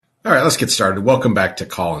All right, let's get started. Welcome back to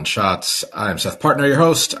Call and Shots. I'm Seth Partner, your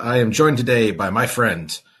host. I am joined today by my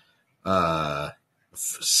friend,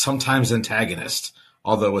 sometimes antagonist,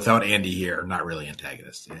 although without Andy here, not really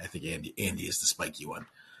antagonist. I think Andy is the spiky one.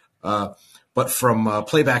 Uh, but from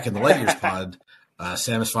Playback in the Light Years pod,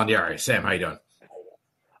 Sam Esfandiari. Sam, how you doing?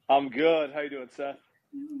 I'm good. How you doing, Seth?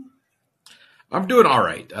 I'm doing all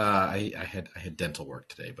right. I had dental work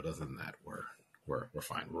today, but other than that, we're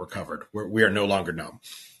fine. We're recovered. We are no longer numb.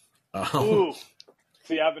 Ooh,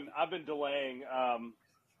 see, I've been delaying.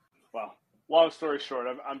 Well, long story short,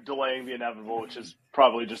 I'm delaying the inevitable, which is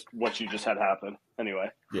probably just what you just had happen. Anyway.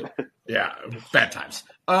 Yeah, bad times.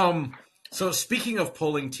 So speaking of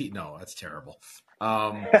pulling teeth, no, that's terrible.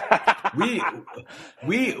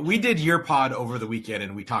 We did your pod over the weekend,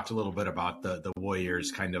 and we talked a little bit about the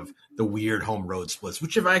Warriors, kind of the weird home road splits,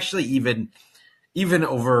 which have actually even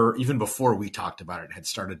before we talked about it had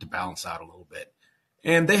started to balance out a little bit.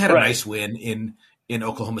 And they had a nice win in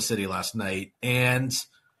Oklahoma City last night. And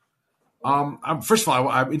first of all,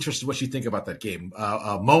 I'm interested in what you think about that game.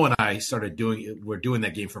 Mo and I we're doing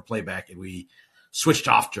that game for Playback, and we switched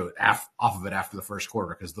off of it after the first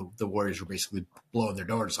quarter because the Warriors were basically blowing their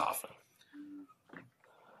doors off.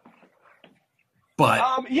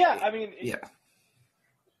 But yeah, I mean, yeah.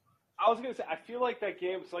 I was gonna say, I feel like that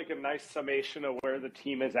game's like a nice summation of where the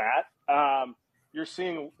team is at. You're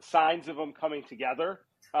seeing signs of them coming together.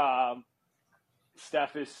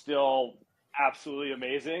 Steph is still absolutely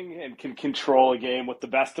amazing and can control a game with the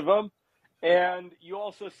best of them. And you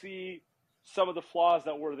also see some of the flaws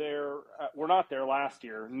that were not there last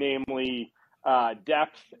year, namely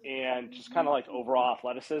depth and just kind of like overall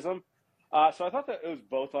athleticism. So I thought that it was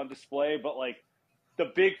both on display, but like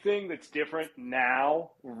the big thing that's different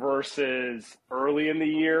now versus early in the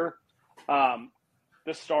year,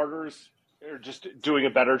 the starters are just doing a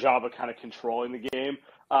better job of kind of controlling the game.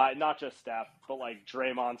 Not just Steph, but like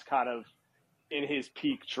Draymond's kind of in his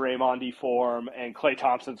peak Draymond-y form, and Klay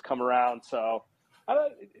Thompson's come around. So I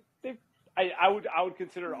would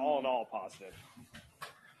consider it all in all positive.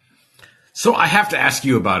 So I have to ask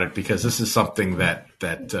you about it because this is something that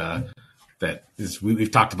is we've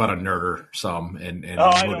talked about on Nerder some and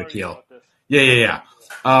I know Akil. Yeah.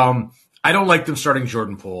 I don't like them starting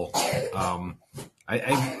Jordan Poole.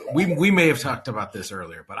 We may have talked about this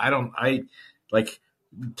earlier, but I like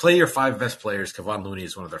play your five best players. Kevon Looney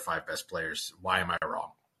is one of their five best players. Why am I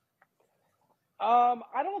wrong?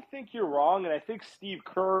 I don't think you're wrong, and I think Steve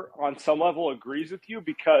Kerr on some level agrees with you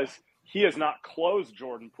because he has not closed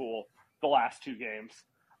Jordan Poole the last two games.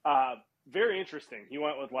 Very interesting. He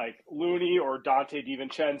went with like Looney or Dante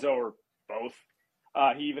DiVincenzo or both.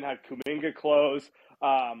 He even had Kuminga close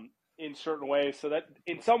in certain ways. So that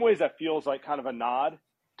in some ways that feels like kind of a nod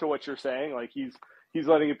to what you're saying. Like he's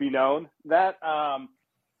letting it be known that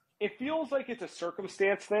it feels like it's a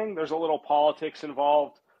circumstance thing. There's a little politics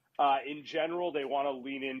involved. In general, they want to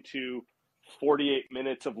lean into 48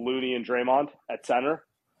 minutes of Looney and Draymond at center,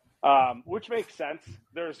 which makes sense.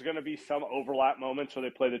 There's going to be some overlap moments where they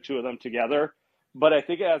play the two of them together, but I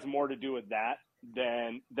think it has more to do with that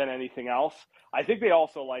than anything else. I think they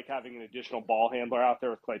also like having an additional ball handler out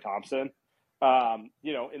there with Klay Thompson.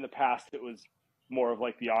 In the past it was more of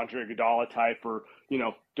like the Andre Iguodala type, or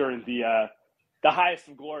during the highest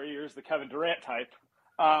of glory years, the Kevin Durant type.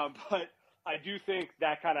 But I do think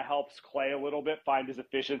that kind of helps Klay a little bit find his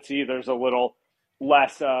efficiency. There's a little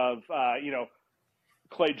less of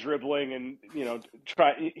Klay dribbling and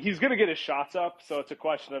he's going to get his shots up, so it's a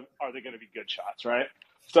question of are they going to be good shots, right?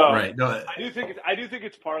 So right. No, I do think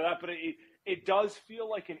it's part of that, but it does feel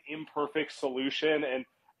like an imperfect solution, and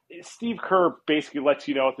Steve Kerr basically lets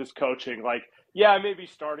you know with his coaching, like, yeah, I may be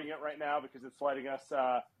starting it right now because it's letting us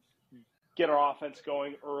get our offense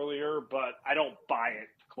going earlier, but I don't buy it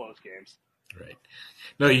to close games. Right.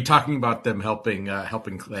 No, you're talking about them helping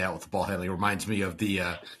Klay out with the ball handling. It reminds me of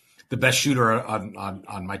the best shooter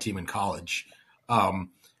on my team in college.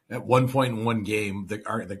 At one point in one game,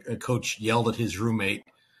 the coach yelled at his roommate,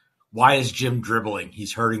 "Why is Jim dribbling?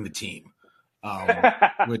 He's hurting the team."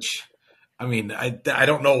 Which, I mean, I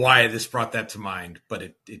don't know why this brought that to mind, but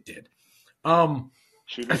it did. I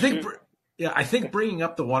think bringing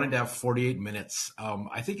up the wanting to have 48 minutes,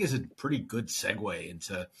 I think is a pretty good segue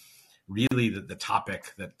into really the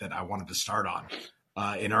topic that I wanted to start on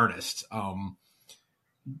in earnest.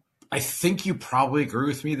 I think you probably agree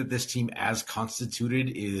with me that this team as constituted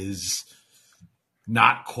is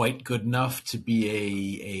not quite good enough to be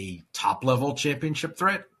a top-level championship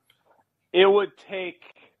threat. It would take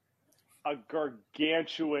a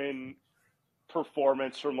gargantuan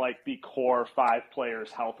performance from like the core five players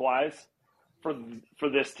health-wise for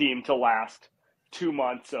this team to last 2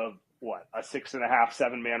 months of a 6.5,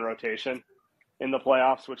 7-man rotation in the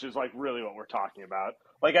playoffs, which is like really what we're talking about.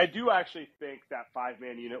 Like, I do actually think that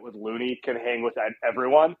 5-man unit with Looney can hang with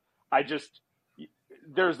everyone.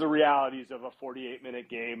 There's the realities of a 48-minute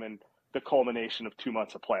game and the culmination of 2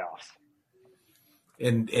 months of playoffs.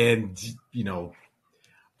 And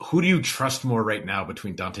who do you trust more right now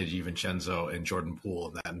between Dante DiVincenzo and Jordan Poole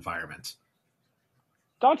in that environment?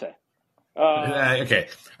 Dante. Okay,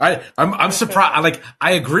 I'm surprised.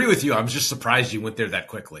 I agree with you. I'm just surprised you went there that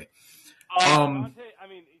quickly. Dante,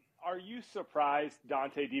 are you surprised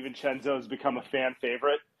Dante DiVincenzo has become a fan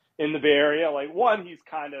favorite in the Bay Area? Like, one, he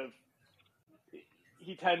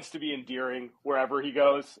tends to be endearing wherever he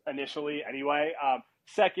goes initially anyway.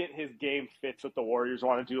 Second, his game fits what the Warriors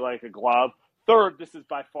want to do like a glove. Third, this is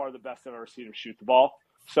by far the best I've ever seen him shoot the ball.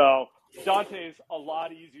 So Dante's a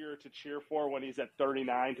lot easier to cheer for when he's at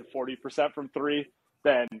 39 to 40% from three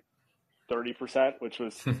than 30%, which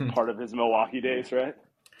was part of his Milwaukee days, right?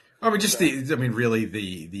 Really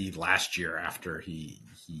the last year after he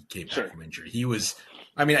came back from injury, he was.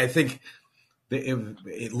 I think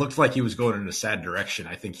it looked like he was going in a sad direction.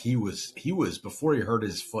 I think he was before he hurt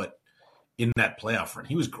his foot in that playoff run.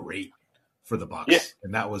 He was great for the Bucks,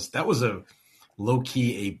 and that was a low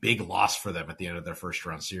key a big loss for them at the end of their first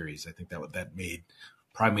round series. I think that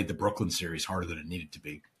probably made the Brooklyn series harder than it needed to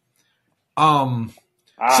be. The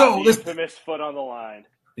infamous foot on the line.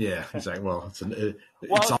 Yeah, exactly. Well,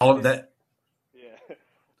 it's all of that. Yeah,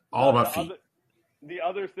 all about feet. The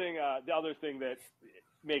other thing that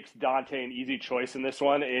makes Dante an easy choice in this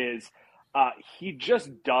one is he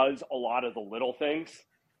just does a lot of the little things.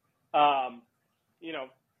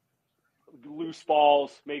 Loose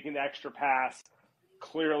balls, making the extra pass,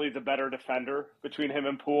 clearly the better defender between him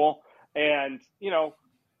and Poole. And,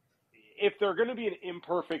 if they're going to be an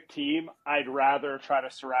imperfect team, I'd rather try to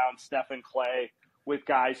surround Steph and Clay with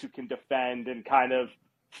guys who can defend and kind of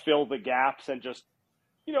fill the gaps and just,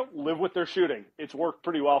 live with their shooting. It's worked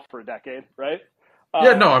pretty well for a decade, right?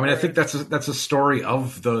 I think that's a story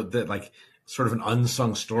of the like sort of an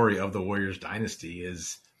unsung story of the Warriors dynasty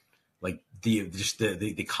is like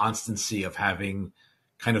the constancy of having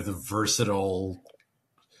kind of the versatile,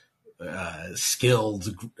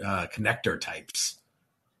 skilled connector types.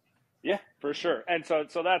 Yeah, for sure. And so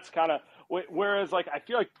that's kind of whereas like I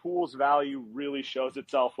feel like Poole's value really shows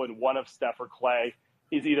itself when one of Steph or Clay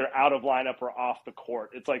is either out of lineup or off the court.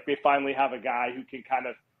 It's like they finally have a guy who can kind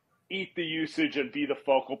of eat the usage and be the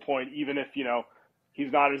focal point, even if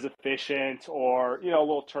he's not as efficient or a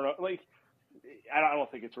little turnover. Like I don't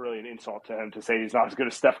think it's really an insult to him to say he's not as good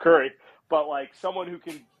as Steph Curry, but like someone who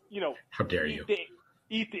can how dare you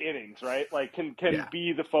eat the innings, right? Like can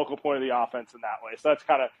be the focal point of the offense in that way. So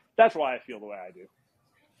that's why I feel the way I do.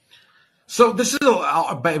 So this is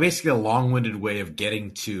basically a long-winded way of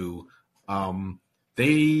getting to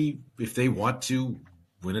if they want to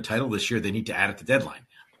win a title this year, they need to add at the deadline.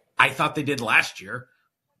 I thought they did last year,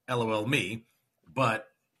 LOL me, but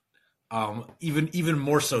even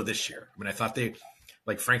more so this year. I thought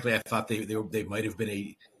frankly, I thought they might have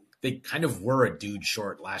been they kind of were a dude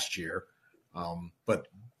short last year, but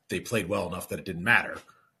they played well enough that it didn't matter.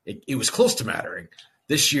 It was close to mattering.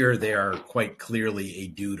 This year, they are quite clearly a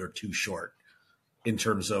dude or two short in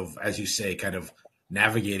terms of, as you say, kind of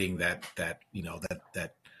navigating that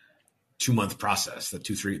 2 month process, the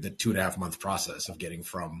 2.5 month process of getting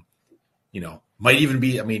from, might even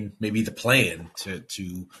be, maybe the play-in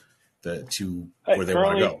to where they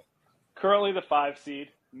want to go. Currently the 5 seed,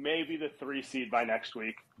 maybe the 3 seed by next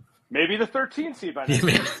week, maybe the 13 seed by next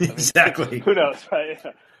week. Exactly. Who knows, right?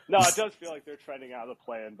 No, it does feel like they're trending out of the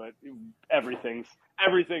play-in, but everything's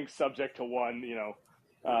subject to one,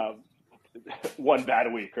 one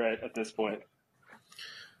bad week, right, at this point.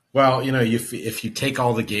 Well, if you take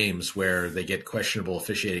all the games where they get questionable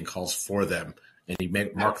officiating calls for them and you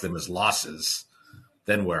mark them as losses,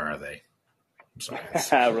 then where are they? I'm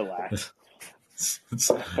sorry. Relax.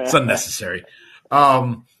 It's unnecessary.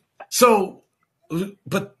 But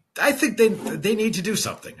I think they need to do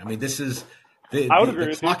something. This is I would agree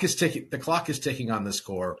with you. The clock is ticking on this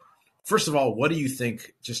core. First of all, what do you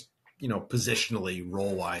think? Just positionally,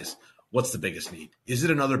 role wise, what's the biggest need? Is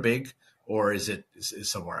it another big, or is it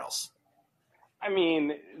somewhere else?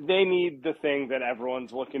 They need the thing that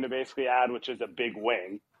everyone's looking to basically add, which is a big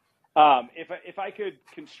wing. If I could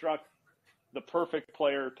construct the perfect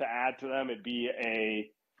player to add to them, it'd be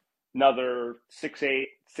another 6'8",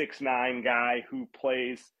 6'9" guy who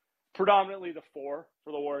plays predominantly the 4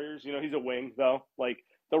 for the Warriors. He's a wing, though. Like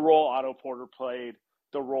the role Otto Porter played,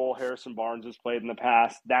 the role Harrison Barnes has played in the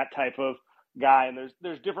past, that type of guy. And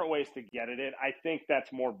there's different ways to get at it. I think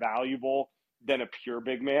that's more valuable than a pure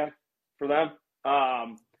big man for them.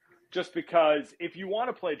 Just because if you want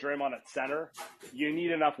to play Draymond at center, you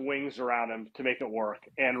need enough wings around him to make it work.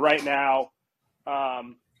 And right now,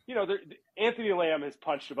 Anthony Lamb has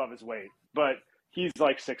punched above his weight, but he's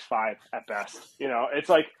like 6'5" at best. It's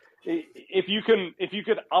like if you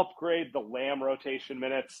could upgrade the Lamb rotation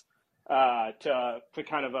minutes to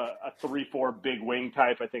kind of a 3-4 big wing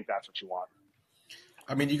type, I think that's what you want.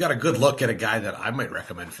 I mean, you got a good look at a guy that I might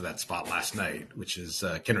recommend for that spot last night, which is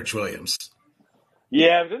Kenrich Williams.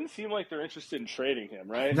 Yeah, it doesn't seem like they're interested in trading him,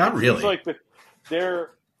 right? Not really. Seems like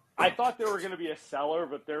I thought they were going to be a seller,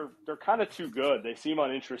 but they're kind of too good. They seem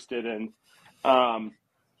uninterested in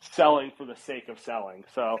selling for the sake of selling.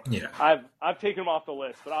 So yeah. I've taken him off the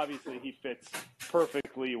list, but obviously he fits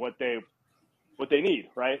perfectly what they need,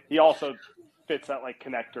 right? He also fits that like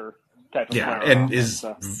connector type of player. And is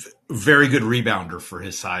very good rebounder for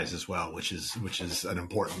his size as well, which is an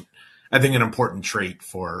important trait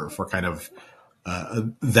for kind of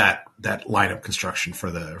that lineup construction for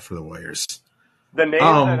the Warriors. The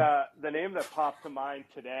name that popped to mind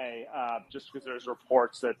today, just because there's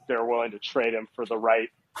reports that they're willing to trade him for the right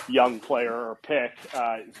young player or pick,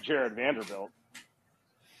 is Jared Vanderbilt.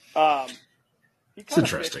 It's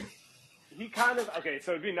interesting.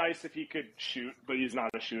 So it'd be nice if he could shoot, but he's not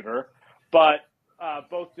a shooter. But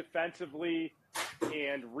both defensively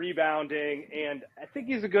and rebounding, and I think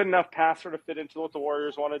he's a good enough passer to fit into what the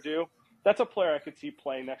Warriors want to do. That's a player I could see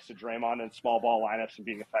playing next to Draymond in small ball lineups and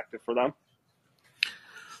being effective for them.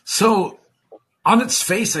 So on its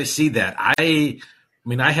face, I see that. I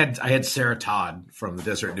had Sarah Todd from the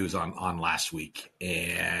Desert News on last week,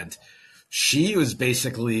 and she was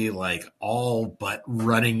basically like all but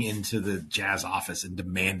running into the Jazz office and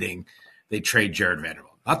demanding they trade Jared Vanderbilt.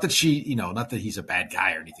 Not that not that he's a bad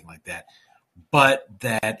guy or anything like that, but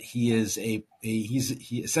that he is he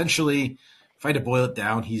essentially, if I had to boil it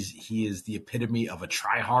down, he is the epitome of a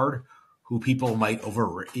tryhard who people might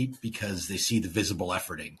overrate because they see the visible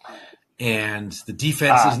efforting. And the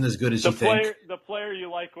defense isn't as good as you think. The player you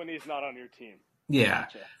like when he's not on your team. Yeah.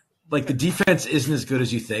 Gotcha. Like the defense isn't as good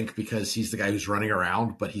as you think because he's the guy who's running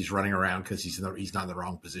around, but he's running around because he's not in the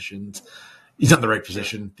wrong positions. He's not in the right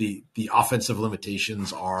position. The offensive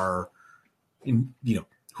limitations are,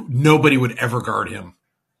 nobody would ever guard him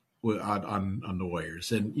on the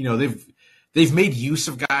Warriors. And, they've made use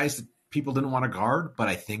of guys that people didn't want to guard, but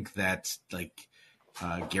I think that like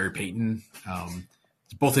Gary Payton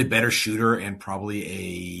is both a better shooter and probably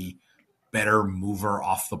a better mover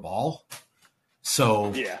off the ball.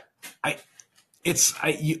 So yeah, I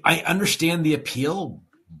understand the appeal,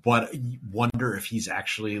 but wonder if he's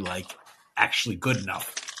actually good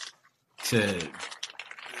enough to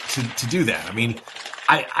do that. I mean,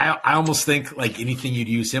 I almost think like anything you'd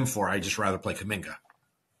use him for, I'd just rather play Kuminga.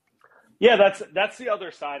 Yeah, that's the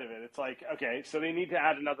other side of it. It's like, okay, so they need to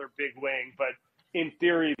add another big wing, but in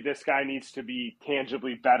theory, this guy needs to be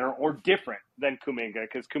tangibly better or different than Kuminga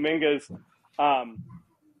because Kuminga's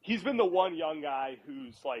he's been the one young guy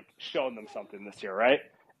who's like shown them something this year, right?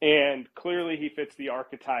 And clearly he fits the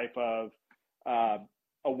archetype of a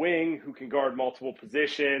wing who can guard multiple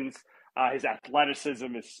positions. His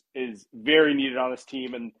athleticism is very needed on this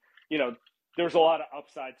team, and there's a lot of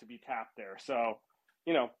upside to be tapped there. So,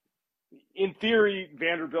 in theory,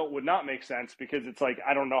 Vanderbilt would not make sense because it's like,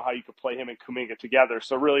 I don't know how you could play him and Kuminga together.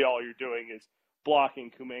 So really all you're doing is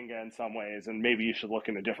blocking Kuminga in some ways, and maybe you should look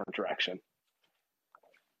in a different direction.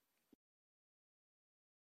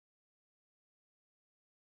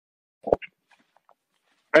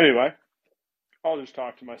 Anyway, I'll just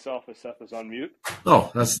talk to myself as Seth is on mute.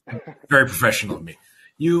 Oh, that's very professional of me.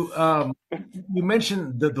 You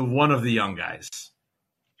mentioned the one of the young guys.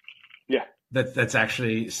 Yeah. That's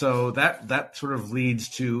actually so that sort of leads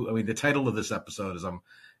to, I mean, the title of this episode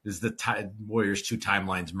is the Warriors 2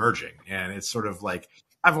 timelines merging, and it's sort of like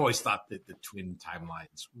I've always thought that the twin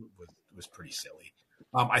timelines was pretty silly.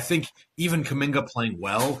 I think even Kuminga playing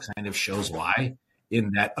well kind of shows why,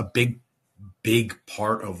 in that a big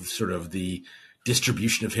part of sort of the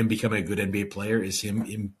distribution of him becoming a good NBA player is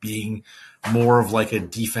him being more of like a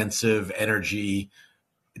defensive energy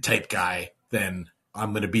type guy than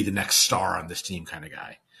I'm going to be the next star on this team kind of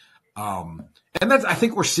guy. And I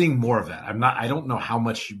think we're seeing more of that. I don't know how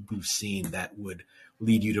much we've seen that would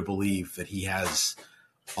lead you to believe that he has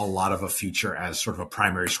a lot of a future as sort of a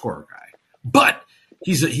primary scorer guy, but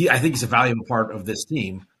I think he's a valuable part of this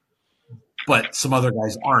team, but some other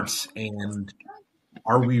guys aren't. And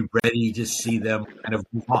are we ready to see them kind of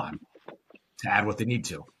move on to add what they need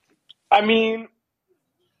to? I mean,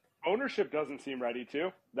 ownership doesn't seem ready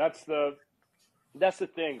to. That's the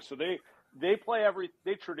thing. So they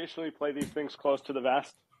traditionally play these things close to the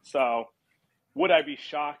vest. So would I be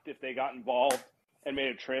shocked if they got involved and made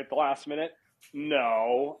a trade at the last minute?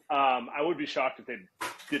 No. I would be shocked if they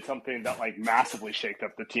did something that like massively shaked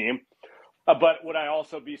up the team. But would I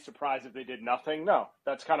also be surprised if they did nothing? No.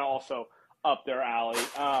 That's kind of also up their alley.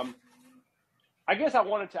 I guess I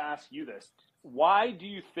wanted to ask you this. Why do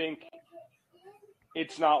you think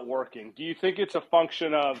it's not working? Do you think it's a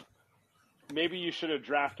function of maybe you should have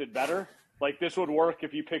drafted better? Like this would work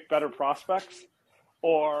if you pick better prospects?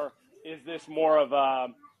 Or is this more of a,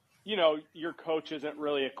 your coach isn't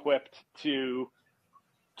really equipped to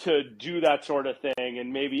do that sort of thing,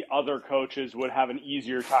 and maybe other coaches would have an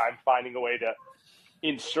easier time finding a way to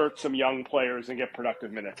insert some young players and get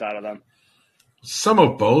productive minutes out of them? Some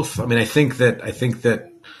of both. I mean, I think that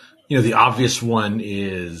the obvious one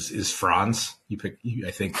is Franz.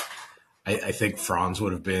 I think Franz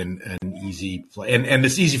would have been an easy play, and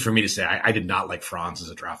it's easy for me to say. I did not like Franz as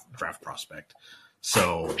a draft prospect,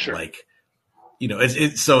 so sure.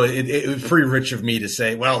 it was pretty rich of me to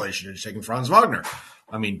say, well, they should have taken Franz Wagner.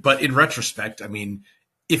 I mean, but in retrospect, I mean,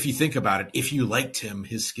 if you think about it, if you liked him,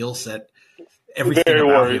 his skill set, everything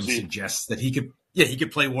about him suggests that he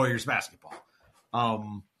could play Warriors basketball.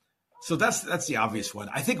 So that's the obvious one.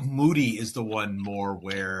 I think Moody is the one more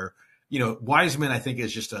where, Wiseman, I think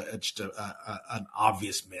is just an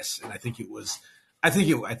obvious miss. And I think it was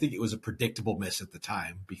a predictable miss at the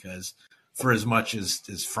time, because for as much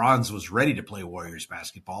as Franz was ready to play Warriors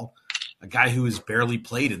basketball, a guy who has barely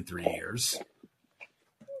played in 3 years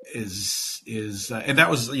and that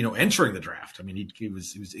was, entering the draft. I mean, he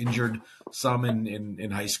was injured some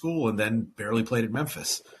in high school and then barely played at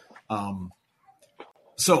Memphis.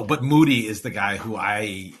 But Moody is the guy who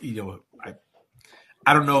I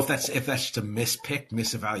don't know if that's just a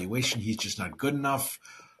misevaluation. He's just not good enough.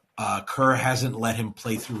 Kerr hasn't let him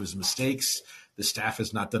play through his mistakes. The staff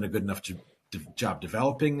has not done a good enough job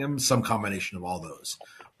developing him. Some combination of all those.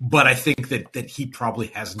 But I think that he probably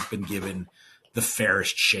hasn't been given the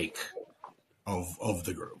fairest shake of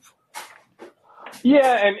the group.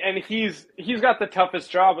 Yeah, and he's got the toughest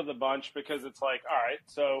job of the bunch, because it's like, all right,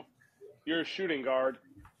 so you're a shooting guard.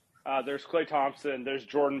 There's Klay Thompson. There's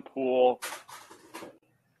Jordan Poole.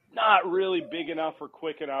 Not really big enough or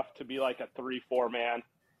quick enough to be like a 3-4 man.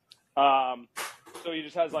 So he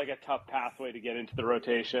just has like a tough pathway to get into the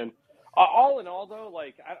rotation. All in all, though,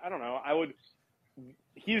 like, I don't know.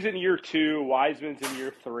 He's in year 2. Wiseman's in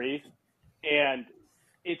year 3. And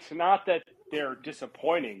it's not that they're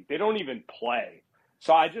disappointing. They don't even play.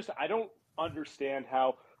 So I don't understand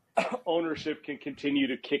how ownership can continue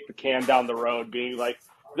to kick the can down the road, being like,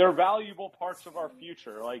 they're valuable parts of our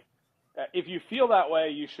future. Like, if you feel that way,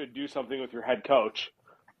 you should do something with your head coach,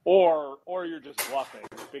 or you're just bluffing,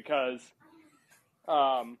 because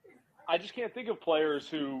I just can't think of players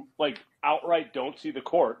who like outright don't see the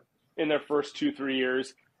court in their first 2-3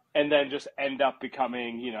 years and then just end up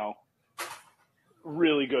becoming,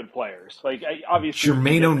 really good players. Like, obviously,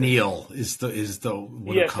 Jermaine O'Neal is the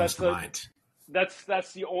one who comes to mind.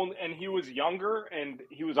 That's the only, and he was younger and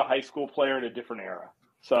he was a high school player in a different era.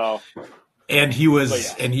 So, and he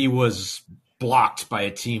was blocked by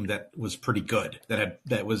a team that was pretty good. That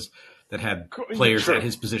had players at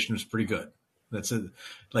his position was pretty good.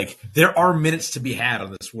 There are minutes to be had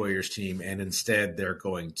on this Warriors team, and instead they're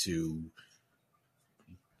going to,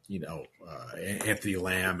 Anthony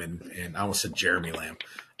Lamb and I almost said Jeremy Lamb,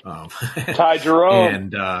 Ty Jerome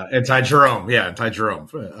and Ty Jerome, and Ty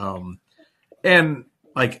Jerome, and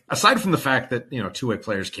like, aside from the fact that two-way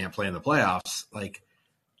players can't play in the playoffs, like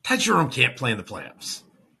Ty Jerome can't play in the playoffs.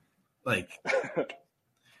 Like,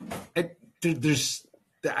 I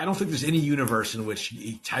don't think there's any universe in which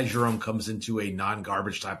Ty Jerome comes into a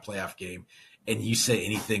non-garbage type playoff game and you say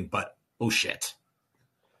anything but, oh shit.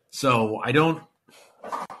 So I don't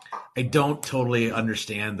totally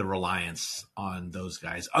understand the reliance on those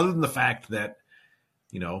guys, other than the fact that,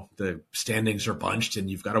 the standings are bunched and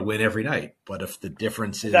you've got to win every night. But if the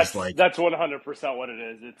difference is that's 100% what it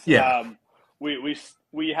is. It's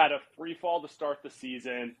we had a free fall to start the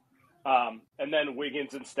season. And then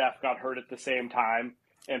Wiggins and Steph got hurt at the same time.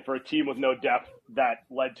 And for a team with no depth, that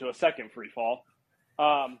led to a second free fall.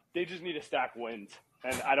 They just need to stack wins.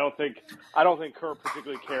 And I don't think Kerr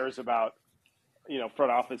particularly cares about,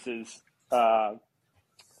 front office's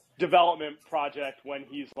development project when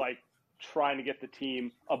he's like trying to get the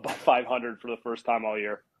team above 500 for the first time all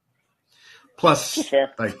year. Plus,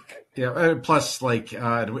 and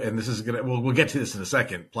this is gonna. We'll get to this in a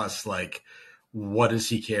second. Plus, like, what does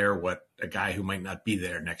he care what a guy who might not be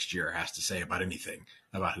there next year has to say about anything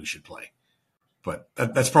about who should play? But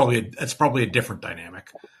that's probably a different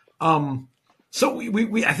dynamic. So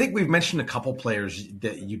we I think we've mentioned a couple players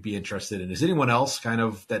that you'd be interested in. Is anyone else kind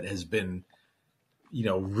of that has been,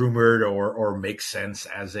 rumored or makes sense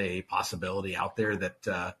as a possibility out there that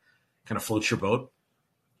kind of floats your boat?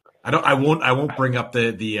 I won't bring up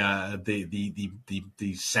the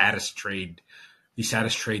saddest trade,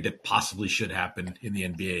 that possibly should happen in the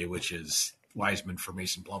NBA, which is Wiseman for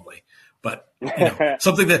Mason Plumlee. But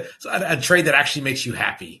something that a trade that actually makes you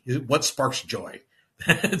happy. What sparks joy?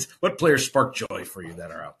 What players spark joy for you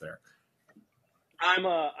that are out there?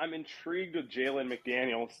 I'm intrigued with Jalen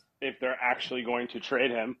McDaniels if they're actually going to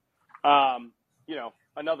trade him.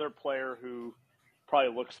 Another player who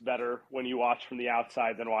probably looks better when you watch from the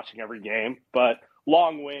outside than watching every game. But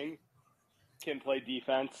long wing, can play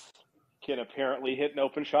defense, can apparently hit an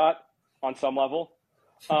open shot on some level.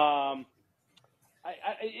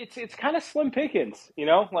 It's kind of slim pickings,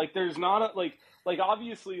 Like there's not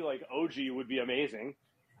obviously like OG would be amazing,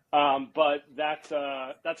 but that's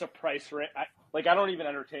a price range. I don't even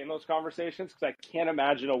entertain those conversations because I can't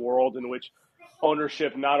imagine a world in which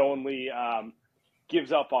ownership not only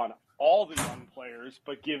gives up on all the young players,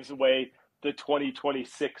 but gives away the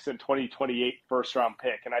 2026 and 2028 first round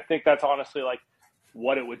pick. And I think that's honestly like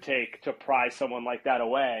what it would take to pry someone like that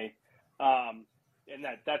away. And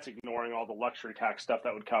that's ignoring all the luxury tax stuff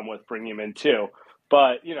that would come with bringing him in too.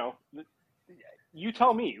 But, you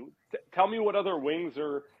tell me what other wings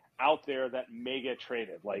are out there that may get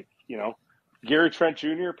traded. Like, Gary Trent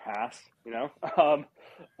Jr. pass, I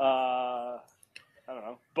don't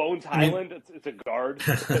know. Bones Highland, it's a guard.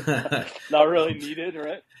 Not really needed,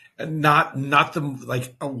 right? Not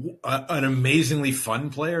the an amazingly fun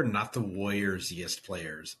player, not the Warriors-iest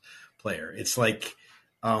player. It's like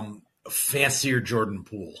fancier Jordan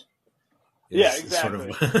Poole. Yeah,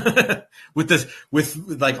 exactly. Sort of with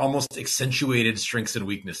like almost accentuated strengths and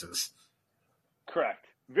weaknesses. Correct.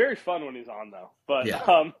 Very fun when he's on though. But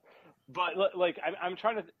yeah. But like I'm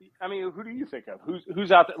trying to. I mean, who do you think of?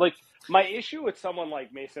 Who's out there? Like my issue with someone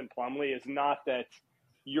like Mason Plumlee is not that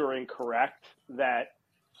you're incorrect. That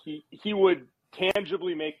he would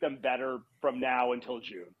tangibly make them better from now until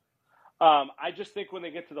June. I just think when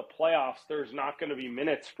they get to the playoffs, there's not going to be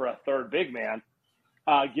minutes for a third big man,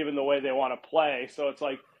 given the way they want to play. So it's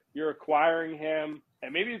like you're acquiring him,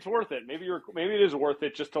 and maybe it's worth it. Maybe it is worth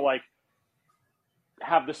it just to like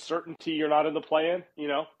have the certainty you're not in the play-in,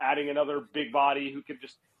 adding another big body who can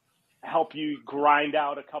just help you grind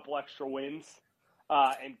out a couple extra wins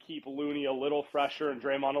and keep Looney a little fresher and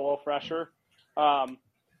Draymond a little fresher.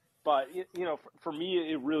 But, for me,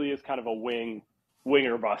 it really is kind of a wing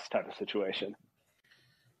or bust type of situation.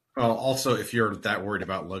 Well, also, if you're that worried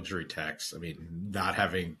about luxury tax, I mean, not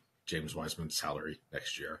having James Wiseman's salary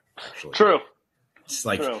next year, actually. True. It's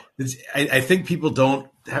like I think people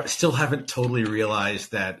still haven't totally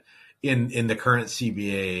realized that in the current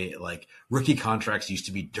CBA, like rookie contracts used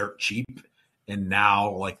to be dirt cheap, and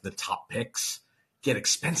now like the top picks get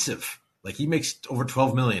expensive. Like he makes over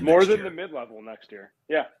 $12 million more than the mid level next year.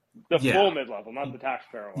 Yeah, full mid level, not the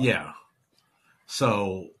taxpayer level. Yeah.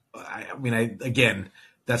 So again,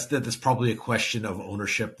 that's probably a question of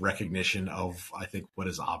ownership recognition of I think what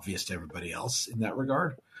is obvious to everybody else in that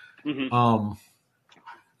regard. Mm-hmm.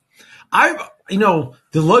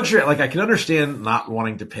 The luxury, like I can understand not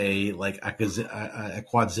wanting to pay like a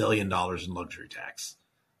quadrillion dollars in luxury tax.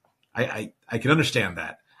 I can understand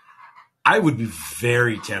that. I would be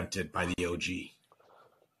very tempted by the OG.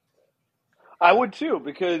 I would too,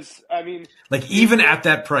 because I mean, like even at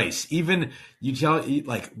that price, even you tell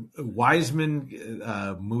like Wiseman,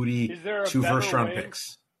 Moody, 2 first round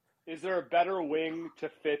picks. Is there a better wing to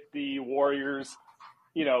fit the Warriors?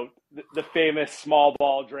 The famous small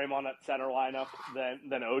ball Draymond at center lineup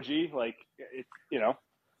than OG. Like,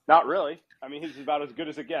 not really. I mean, he's about as good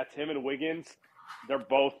as it gets. Him and Wiggins, they're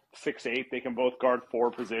both 6'8". They can both guard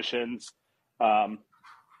 4 positions.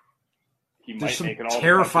 He might make an all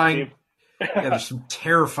terrifying. There's some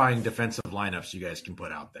terrifying defensive lineups you guys can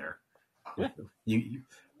put out there.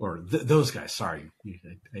 Those guys. Sorry,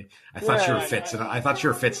 I thought you were Fitzen. I thought you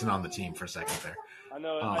were Fitzen on the team for a second there. I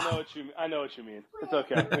know what you mean. It's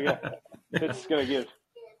okay. It's gonna give.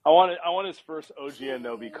 I want his first OG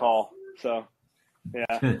Anunoby call. So,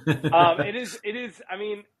 yeah. It is. I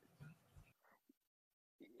mean,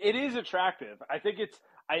 it is attractive. I think it's.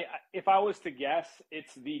 If I was to guess,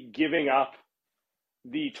 it's the giving up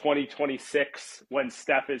the 2026 when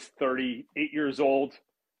Steph is 38 years old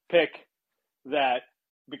pick that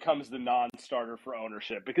becomes the non-starter for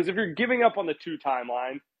ownership. Because if you're giving up on the 2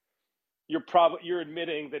 timeline, you're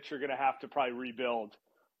admitting that you're going to have to probably rebuild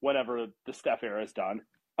whenever the Steph era is done,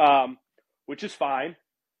 which is fine.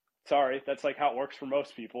 Sorry, that's like how it works for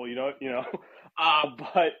most people.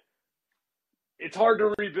 But it's hard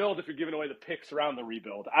to rebuild if you're giving away the picks around the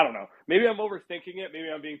rebuild. I don't know. Maybe I'm overthinking it. Maybe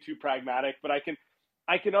I'm being too pragmatic, but I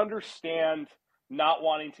can understand not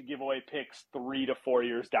wanting to give away picks 3 to 4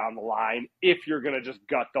 years down the line if you're going to just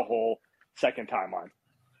gut the whole second timeline.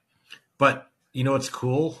 But you know what's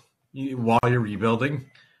cool? While you're rebuilding,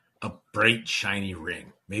 a bright shiny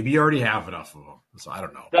ring. Maybe you already have enough of them. So I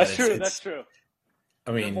don't know. That's true. That's true.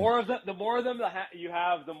 I mean, the more of them you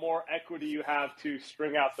have, the more equity you have to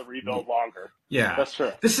string out the rebuild longer. Yeah, that's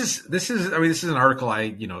true. This is an article I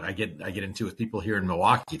get into with people here in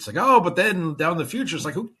Milwaukee. It's like, oh, but then down the future, it's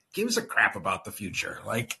like, who gives a crap about the future?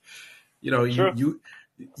 Like, you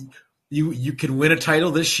can win a title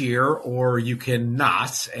this year or you can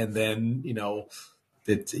not, and then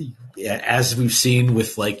as we've seen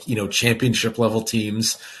with championship level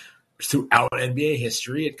teams throughout NBA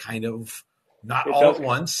history, it kind of not all at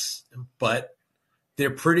once, but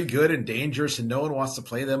they're pretty good and dangerous, and no one wants to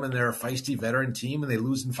play them, and they're a feisty veteran team, and they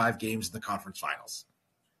lose in 5 games in the conference finals.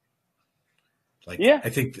 I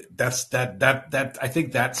think I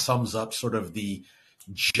think that sums up sort of the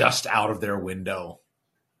just out of their window,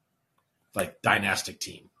 dynastic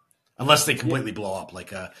team, unless they completely blow up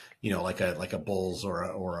like a Bulls or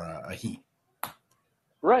a Heat.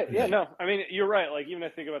 Right. Yeah. No. I mean, you're right. Even I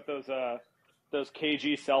think about those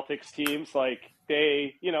KG Celtics teams,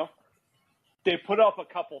 they put up a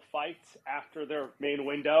couple fights after their main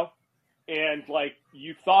window, and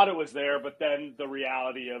you thought it was there, but then the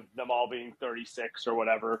reality of them all being 36 or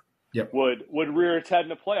whatever would rear its head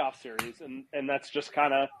in a playoff series, and that's just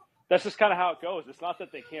kind of how it goes. It's not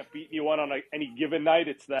that they can't beat you on any given night;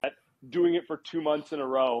 it's that doing it for 2 months in a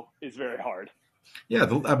row is very hard. Yeah,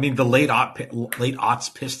 the late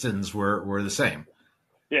aughts Pistons were the same.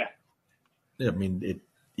 Yeah. I mean it.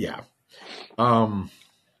 Yeah.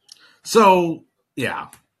 So yeah.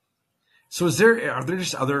 So are there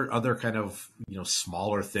just other kind of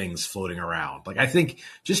smaller things floating around? I think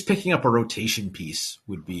just picking up a rotation piece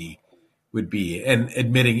would be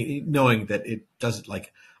and knowing that it doesn't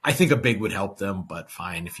I think a big would help them, but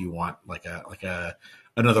fine if you want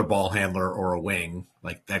another ball handler or a wing,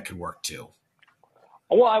 that could work too.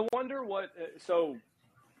 Well, I wonder what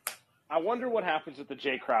happens with the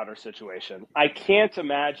Jay Crowder situation. I can't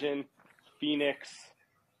imagine Phoenix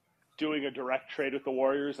doing a direct trade with the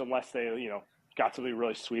Warriors unless they, got something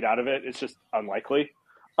really sweet out of it. It's just unlikely.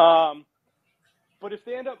 But if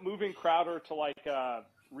they end up moving Crowder to a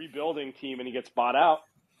rebuilding team and he gets bought out,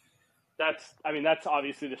 that's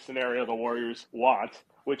obviously the scenario the Warriors want,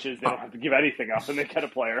 which is they don't have to give anything up and they get a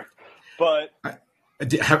player. But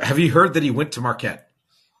have you heard that he went to Marquette?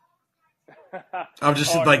 I'm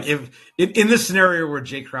just if in this scenario where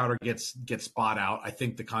Jay Crowder gets bought out, I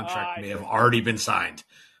think the contract may have already been signed.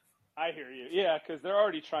 I hear you. Yeah, because they're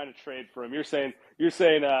already trying to trade for him. You're saying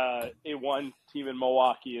a one team in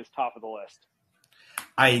Milwaukee is top of the list.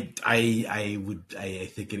 I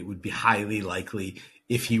think it would be highly likely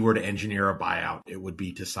if he were to engineer a buyout, it would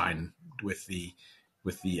be to sign with the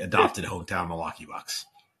adopted hometown Milwaukee Bucks.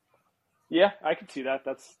 Yeah, I can see that.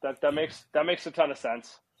 That makes a ton of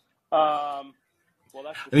sense. Well,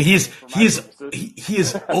 he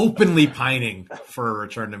is openly pining for a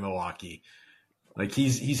return to Milwaukee.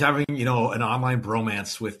 He's having an online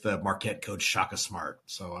bromance with the Marquette coach Shaka Smart.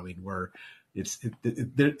 So I mean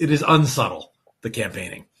it is unsubtle, the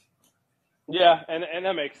campaigning. Yeah, and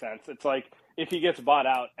that makes sense. It's if he gets bought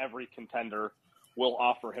out, every contender will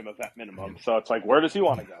offer him a vet minimum. So it's where does he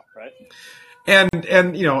want to go, right? And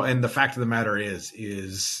the fact of the matter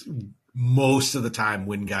is most of the time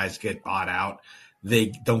when guys get bought out, they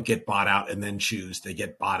don't get bought out and then choose. They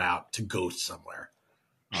get bought out to go somewhere.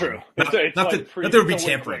 True. Not that there would be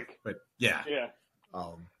tampering, but yeah.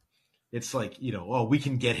 It's we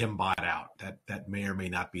can get him bought out. That may or may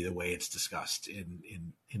not be the way it's discussed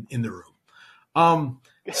in the room.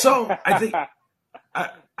 So I think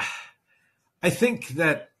I think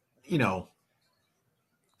that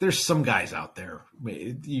there's some guys out there.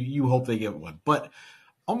 You hope they get one, but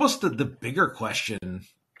almost the bigger question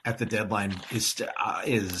at the deadline is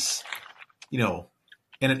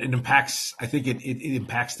and it impacts. I think it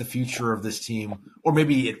impacts the future of this team, or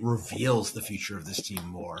maybe it reveals the future of this team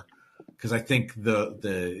more. Because I think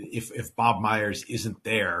if Bob Myers isn't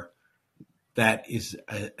there, that is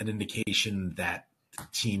an indication that the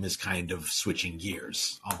team is kind of switching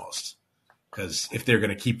gears almost. Because if they're going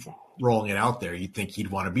to keep rolling it out there, you'd think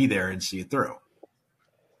he'd want to be there and see it through.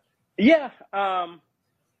 Yeah.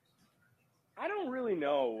 I don't really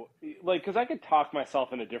know, because I could talk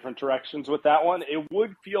myself into different directions with that one. It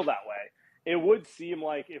would feel that way. It would seem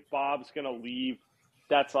like if Bob's going to leave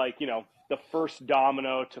that's like, the first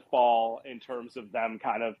domino to fall in terms of them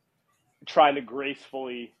kind of trying to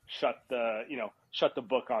gracefully shut the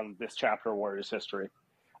book on this chapter of Warriors history.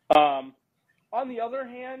 On the other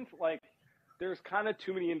hand, like, there's kind of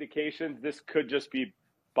too many indications this could just be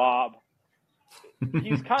Bob.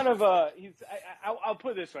 He's kind of I'll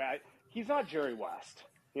put it this way. He's not Jerry West.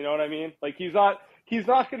 You know what I mean? Like, he's not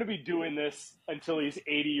going to be doing this until he's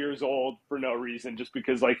 80 years old for no reason, just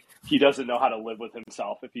because, like, he doesn't know how to live with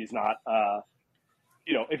himself if he's not,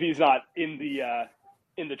 if he's not in the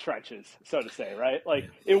trenches, so to say, right? Like,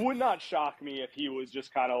 it would not shock me if he was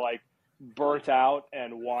just kind of like burnt out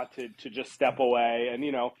and wanted to just step away and,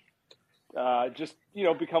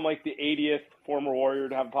 become like the 80th former Warrior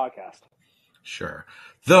to have a podcast. Sure.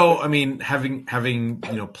 Though, I mean, having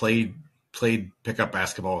played pickup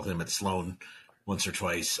basketball with him at Sloan once or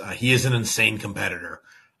twice, he is an insane competitor,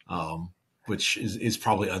 which is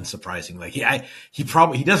probably unsurprising. Like, he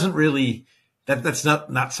doesn't really, that's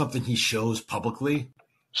not something he shows publicly.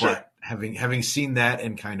 Sure. But having seen that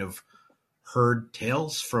and kind of heard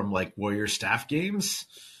tales from like Warrior staff games,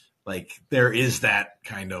 like, there is that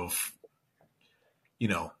kind of,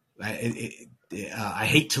 I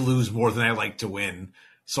hate to lose more than I like to win,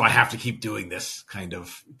 so I have to keep doing this kind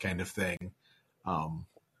of thing.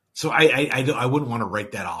 So I wouldn't want to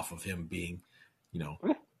write that off of him being,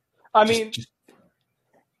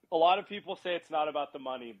 a lot of people say it's not about the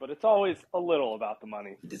money, but it's always a little about the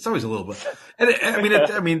money. It's always a little bit. And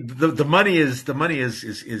the money is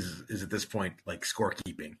at this point like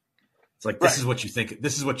scorekeeping. It's like, this is what you think.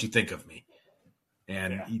 This is what you think of me.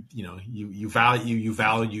 And you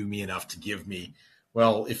value me enough to give me.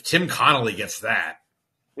 Well, if Tim Connolly gets that,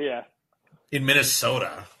 in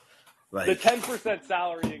Minnesota, like, the 10%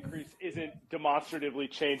 salary increase isn't demonstratively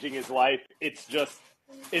changing his life. It's just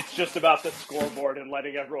about the scoreboard and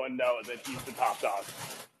letting everyone know that he's the top dog.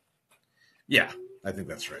 Yeah, I think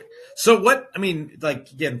that's right. So what? I mean, like,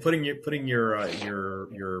 again, putting your I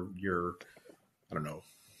don't know,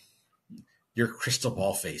 your crystal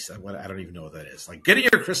ball face. I don't even know what that is. Like, getting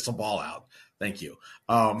your crystal ball out. Thank you.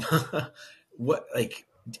 What, like,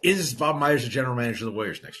 is Bob Myers the general manager of the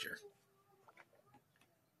Warriors next year?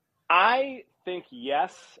 I think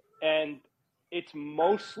yes, and it's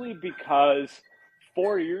mostly because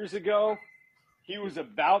 4 years ago he was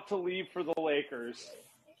about to leave for the Lakers.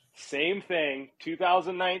 Same thing,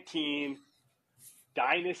 2019.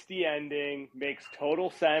 Dynasty ending, makes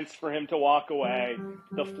total sense for him to walk away.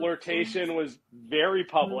 The flirtation was very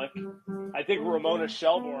public. I think Ramona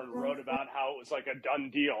Shelburne wrote about how it was like a done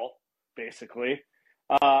deal, basically.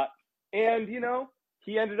 And,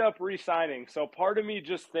 he ended up re-signing. So part of me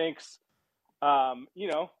just thinks,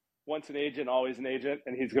 once an agent, always an agent,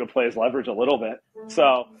 and he's going to play his leverage a little bit.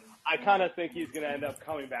 So I kind of think he's going to end up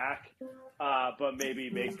coming back, but maybe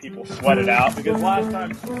make people sweat it out, because last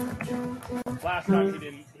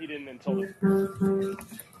time he didn't until the.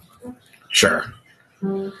 Sure.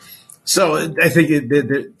 So I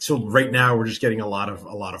think so. Right now, we're just getting a lot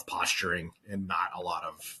of posturing and not a lot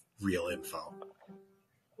of real info.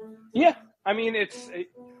 Yeah, I mean,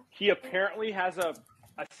 he apparently has a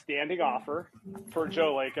standing offer for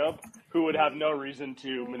Joe Lacob, who would have no reason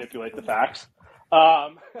to manipulate the facts.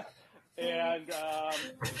 The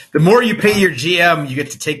more you pay your GM, you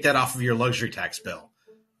get to take that off of your luxury tax bill.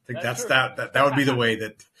 I think that would be the way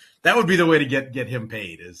that would be the way to get him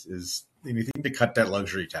paid is anything to cut that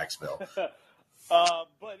luxury tax bill.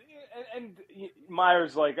 But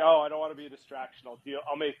Myers like, I don't want to be a distraction.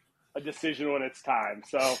 I'll make a decision when it's time.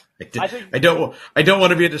 So I don't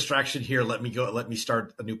want to be a distraction here. Let me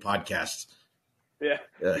start a new podcast. Yeah,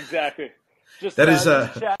 exactly. Just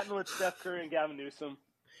chatting with Steph Curry and Gavin Newsom.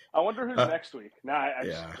 I wonder who's next week.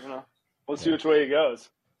 We'll see which way it goes.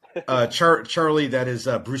 Charlie, that is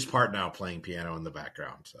Bruce Partnow playing piano in the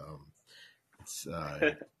background. It's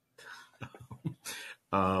dad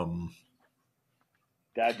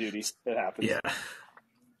duty. It happens. Yeah.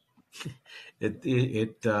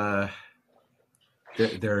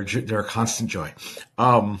 They're a constant joy.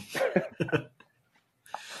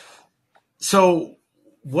 So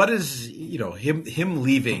what is, him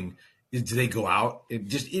leaving? Do they go out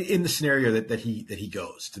just in the scenario that he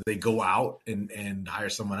goes? Do they go out and hire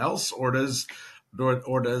someone else, or does Kirk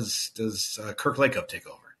Lacob take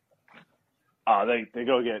over? They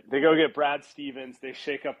go get Brad Stevens. They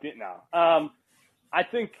shake up I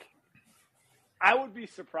think I would be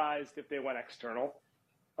surprised if they went external.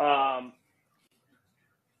 I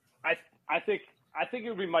think it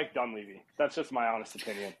would be Mike Dunleavy. That's just my honest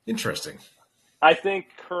opinion. Interesting. I think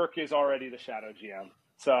Kirk is already the shadow GM,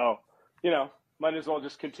 so might as well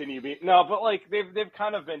just continue being. No, but like they've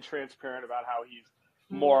kind of been transparent about how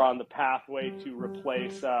more on the pathway to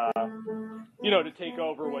replace, to take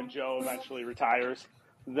over when Joe eventually retires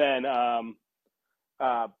than,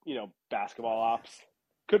 basketball ops.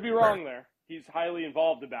 Could be wrong there. He's highly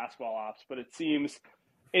involved in basketball ops, but it seems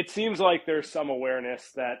like there's some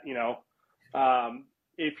awareness that,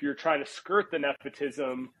 if you're trying to skirt the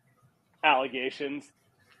nepotism allegations,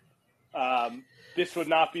 this would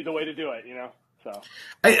not be the way to do it, So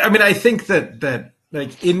I think that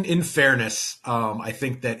like in fairness, I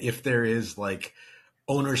think that if there is like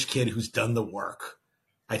owner's kid who's done the work,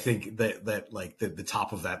 I think that like the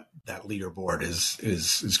top of that leaderboard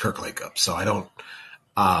is Kirk Lakeup. So I don't.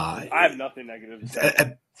 I have nothing negative to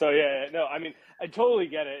say. So yeah, no, I mean I totally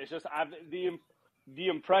get it. It's just the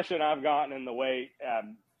impression I've gotten in the way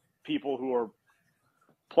people who are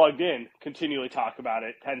plugged in continually talk about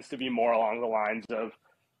it tends to be more along the lines of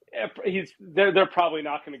they're probably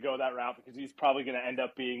not going to go that route because he's probably going to end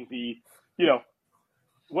up being the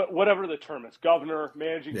whatever the term is, governor,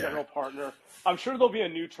 managing general partner. I'm sure there'll be a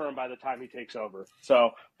new term by the time he takes over.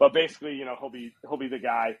 So, but basically, he'll be the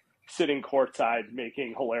guy sitting courtside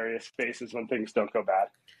making hilarious faces when things don't go bad.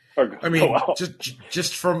 Well.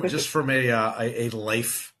 just from a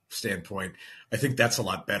life standpoint, I think that's a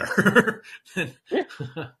lot better.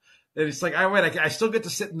 It's like I still get to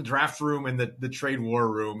sit in the draft room and the trade war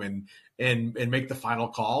room and make the final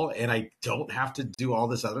call, and I don't have to do all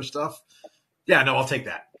this other stuff. Yeah, no, I'll take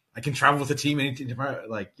that. I can travel with the team anytime.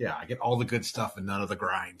 I get all the good stuff and none of the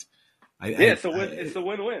grind. It's a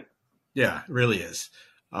win-win. Yeah, it really is.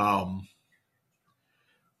 Well,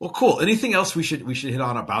 cool. Anything else we should hit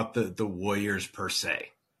on about the Warriors per se?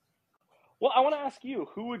 Well, I want to ask you,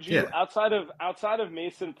 who would you outside of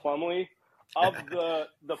Mason Plumlee, of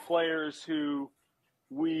the players who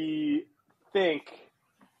we think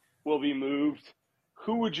will be moved,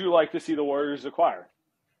 who would you like to see the Warriors acquire?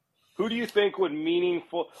 Who do you think would who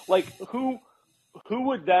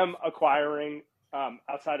would them acquiring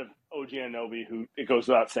outside of OG Anunoby, who it goes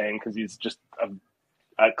without saying because he's just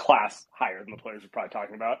a class higher than the players we're probably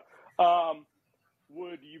talking about,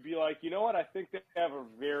 would you be like, you know what, I think they have a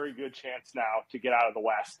very good chance now to get out of the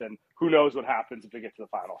West, and who knows what happens if they get to the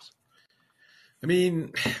finals? I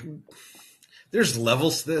mean, there's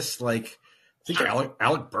levels to this. Like, I think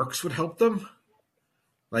Alec Burks would help them.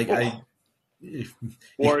 Like,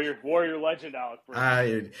 Warrior legend Alec Burks.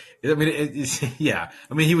 I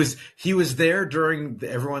mean, he was there during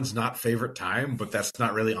everyone's not favorite time, but that's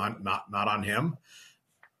not really not on him.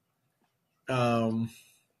 I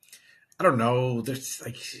don't know. There's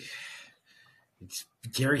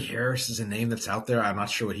Gary Harris is a name that's out there. I'm not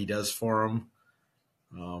sure what he does for him.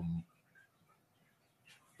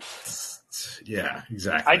 Yeah,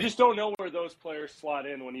 exactly. I just don't know where those players slot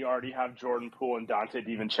in when you already have Jordan Poole and Dante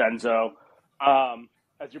DiVincenzo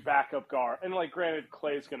as your backup guard. And granted,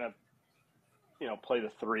 Clay's gonna, play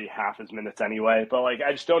the 3 half his minutes anyway. But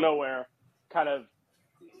I just don't know where kind of,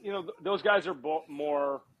 those guys are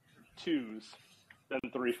more 2s than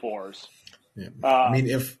 3-4s. Yeah. I mean,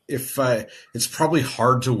 if it's probably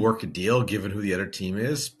hard to work a deal given who the other team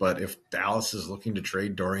is, but if Dallas is looking to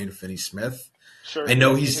trade Dorian Finney-Smith, sure, I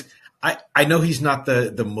know I know he's not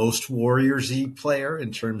the most Warriors-y player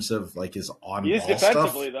in terms of his on-ball stuff. He is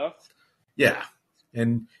defensively though. Yeah,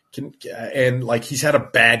 and he's had a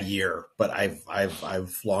bad year, but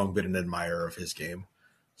I've long been an admirer of his game.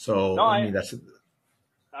 So I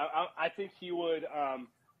think he would.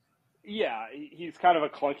 He's kind of a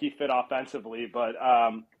clunky fit offensively, but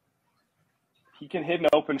he can hit an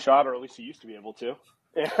open shot, or at least he used to be able to.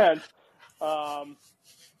 And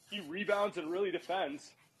he rebounds and really defends,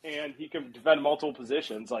 and he can defend multiple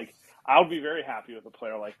positions. I would be very happy with a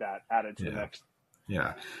player like that added to the mix.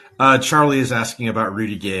 Yeah. Charlie is asking about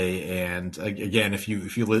Rudy Gay, and again, if you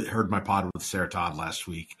heard my pod with Sarah Todd last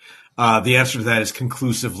week, the answer to that is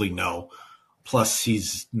conclusively no. Plus,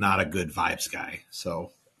 he's not a good vibes guy,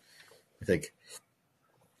 so. I think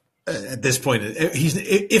at this point, he's,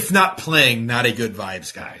 if not playing, not a good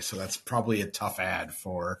vibes guy. So that's probably a tough ad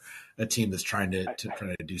for a team that's trying to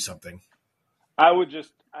do something. I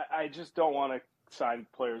just don't want to sign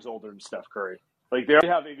players older than Steph Curry. They already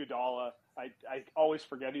have Iguodala. I always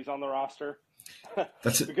forget he's on the roster.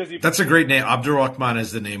 That's a great name. Abdurrahman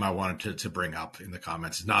is the name I wanted to bring up in the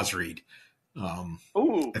comments. Naz Reid. I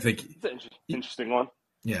think it's an interesting one.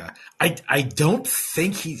 Yeah, I don't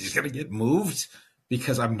think he's going to get moved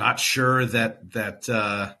because I'm not sure that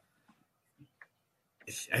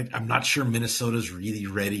I'm not sure Minnesota's really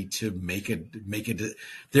ready to make a.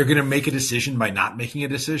 They're going to make a decision by not making a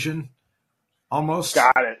decision. Almost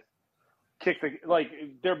got it.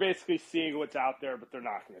 They're basically seeing what's out there, but they're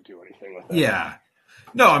not going to do anything with it. Yeah,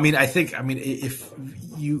 No, I mean,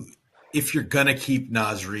 if you're gonna keep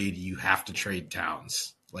Naz Reid, you have to trade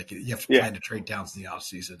Towns. Like you have to plan to trade Towns in the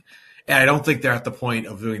offseason. And I don't think they're at the point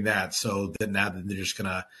of doing that. So then now they're just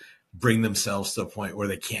gonna bring themselves to a point where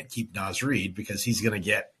they can't keep Naz Reid because he's gonna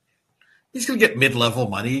get mid-level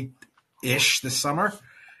money ish this summer.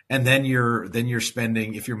 And then you're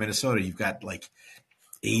spending, if you're Minnesota, you've got like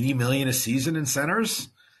 80 million a season in centers.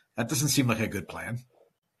 That doesn't seem like a good plan.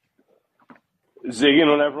 Zigging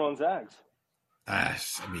when everyone zags. I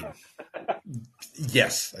mean,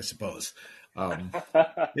 yes, I suppose. And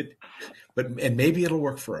maybe it'll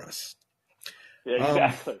work for us. Yeah,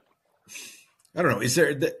 exactly. I don't know. Is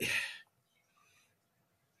there?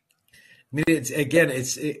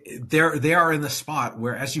 They are in the spot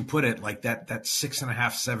where, as you put it, like that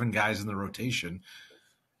 6.5, 7 guys in the rotation.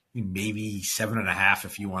 I mean, maybe 7.5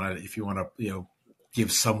 if you want to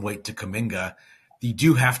give some weight to Kuminga. You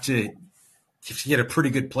do have to get a pretty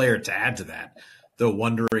good player to add to that. Though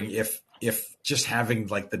wondering if just having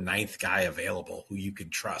like the 9th guy available who you can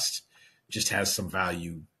trust just has some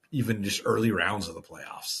value, even just early rounds of the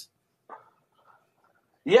playoffs.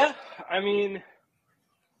 Yeah, I mean,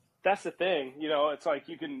 that's the thing. It's like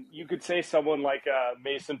you could say someone like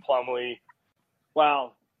Mason Plumlee.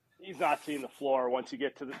 Well, he's not seeing the floor once you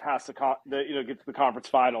get to get to the conference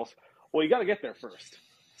finals. Well, you got to get there first.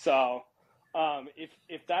 So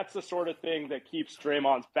if that's the sort of thing that keeps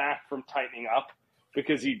Draymond's back from tightening up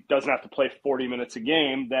because he doesn't have to play 40 minutes a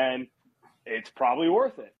game, then it's probably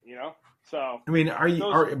worth it. So I mean,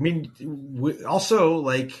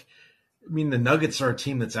 the Nuggets are a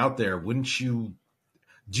team that's out there. Do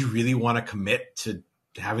you really want to commit to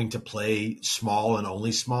having to play small and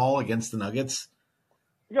only small against the Nuggets?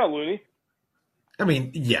 You got Looney. I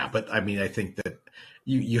mean, yeah, but I mean, I think that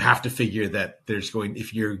you have to figure that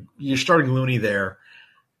if you're starting Looney there,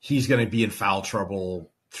 he's going to be in foul trouble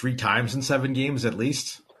 3 times in 7 games at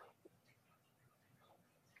least.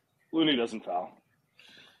 Looney doesn't foul.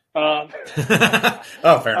 Oh,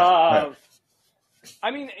 fair enough.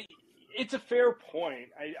 I mean, it's a fair point.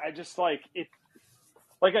 I just like it.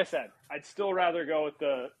 Like I said, I'd still rather go with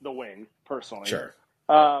the wing personally. Sure.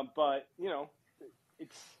 But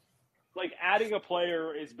it's like adding a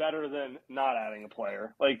player is better than not adding a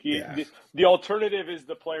player. Like the alternative is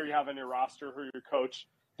the player you have on your roster who your coach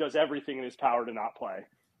does everything in his power to not play.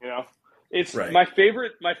 It's right. My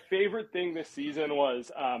favorite thing this season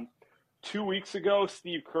was 2 weeks ago,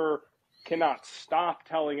 Steve Kerr cannot stop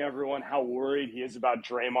telling everyone how worried he is about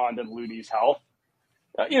Draymond and Looney's health.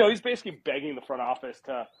 He's basically begging the front office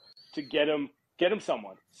to get him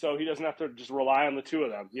someone so he doesn't have to just rely on the 2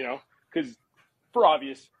 of them, because for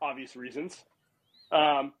obvious reasons.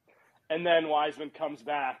 And then Wiseman comes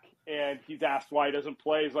back and he's asked why he doesn't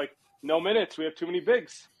play. He's like, no minutes. We have too many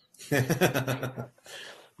bigs. So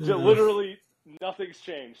literally nothing's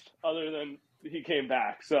changed other than he came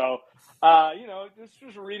back. So,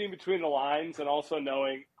 just reading between the lines and also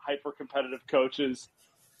knowing hyper-competitive coaches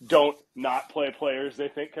don't not play players they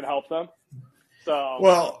think can help them. So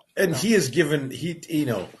well, and he has given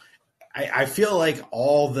I feel like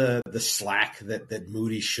all the slack that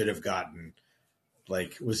Moody should have gotten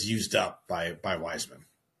was used up by Wiseman.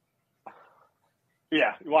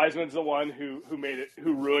 Yeah, Wiseman's the one who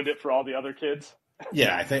ruined it for all the other kids.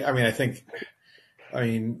 Yeah, I think,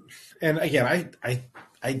 and again, I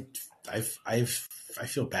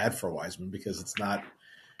feel bad for Wiseman because it's not.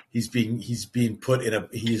 He has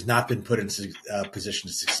not been put in a position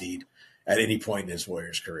to succeed at any point in his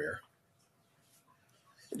Warriors career.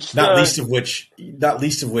 Not least of which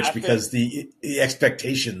because the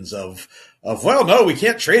expectations of well, no, we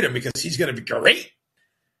can't trade him because he's going to be great.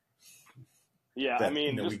 Yeah,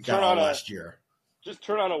 we got all last year. Just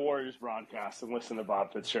turn on a Warriors broadcast and listen to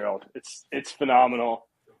Bob Fitzgerald. It's phenomenal.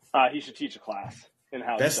 He should teach a class in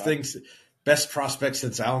how best prospects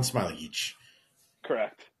since Alan Smiley-Each.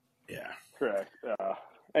 Correct. Yeah. Correct.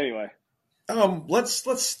 Anyway.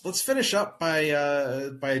 Let's finish up by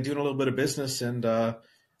doing a little bit of business and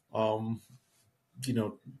talking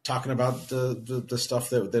about the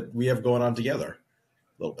stuff that we have going on together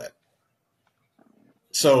a little bit.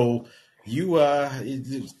 So you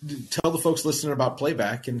tell the folks listening about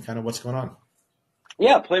Playback and kind of what's going on.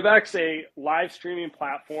 Yeah, Playback's a live streaming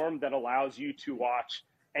platform that allows you to watch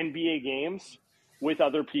NBA games with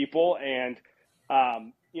other people and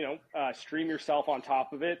stream yourself on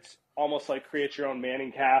top of it, almost like create your own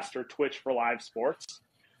Manning cast or Twitch for live sports.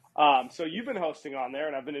 So you've been hosting on there,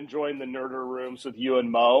 and I've been enjoying the Nerder rooms with you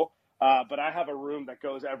and Mo. But I have a room that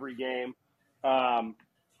goes every game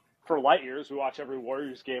for light years. We watch every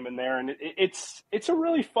Warriors game in there, and it's a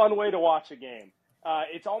really fun way to watch a game.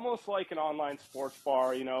 It's almost like an online sports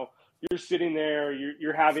bar. You're sitting there,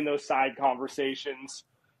 you're having those side conversations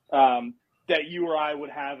that you or I would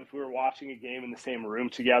have if we were watching a game in the same room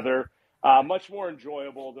together. Much more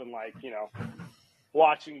enjoyable than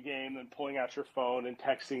watching a game and pulling out your phone and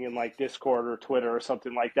texting in Discord or Twitter or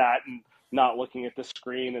something like that and not looking at the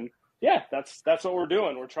screen. And yeah, that's what we're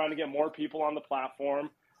doing. We're trying to get more people on the platform.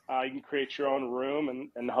 You can create your own room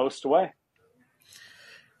and host away.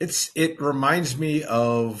 It reminds me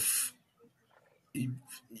of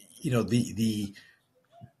the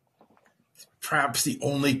perhaps the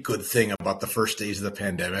only good thing about the first days of the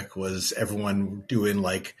pandemic was everyone doing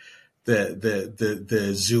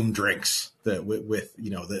the Zoom drinks with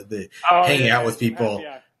the hanging out with people.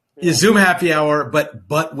 Zoom happy hour,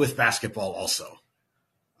 but with basketball also.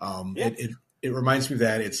 It reminds me of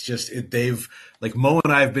that. It's just they've Mo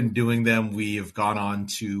and I have been doing them. We've gone on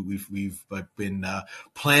to we've been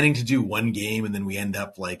planning to do one game, and then we end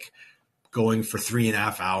up going for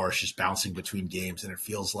 3.5 hours, just bouncing between games, and it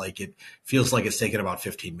feels like it's taken about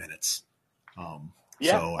 15 minutes.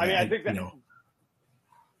 I think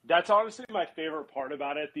that's honestly my favorite part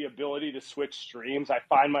about it, the ability to switch streams. I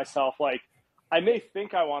find myself I may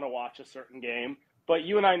think I want to watch a certain game, but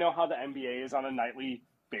you and I know how the NBA is on a nightly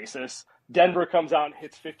basis. Denver comes out and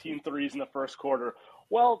hits 15 threes in the first quarter.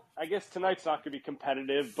 Well, I guess tonight's not going to be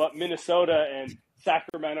competitive, but Minnesota and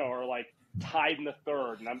Sacramento are tied in the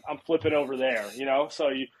third, and I'm flipping over there,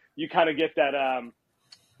 So you kind of get that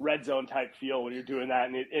red zone type feel when you're doing that,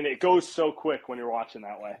 and it goes so quick when you're watching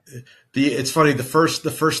that way. It's funny, the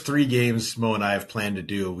first 3 games Mo and I have planned to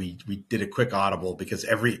do, we did a quick audible because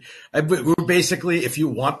we're basically, if you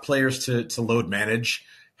want players to load manage,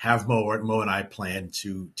 have Mo and I plan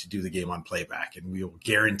to do the game on playback, and we will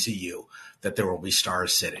guarantee you that there will be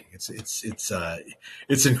stars sitting.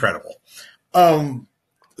 It's incredible.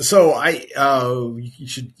 So you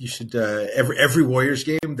should every Warriors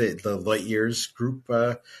game the Light Years group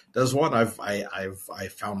does one. I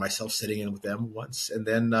found myself sitting in with them once, and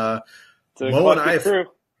then Mo and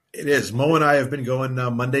I have been going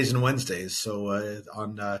Mondays and Wednesdays. So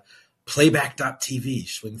on playback.tv,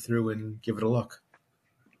 swing through and give it a look.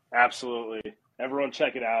 Absolutely, everyone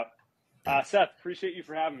check it out. Seth, appreciate you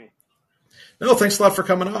for having me. No, thanks a lot for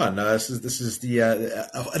coming on. This is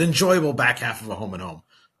an enjoyable back half of a home and home.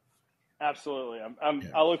 Absolutely.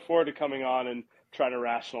 I look forward to coming on and trying to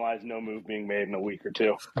rationalize no move being made in a week or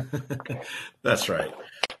two. That's right.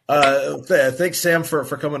 Thanks, Sam, for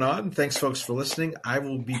coming on. Thanks, folks, for listening. I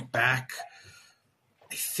will be back.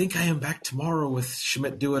 I think I am back tomorrow with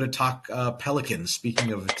Schmidt Dua to talk Pelicans,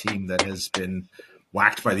 speaking of a team that has been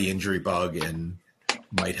whacked by the injury bug and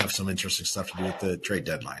might have some interesting stuff to do with the trade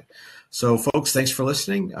deadline. So, folks, thanks for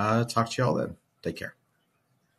listening. Talk to you all then. Take care.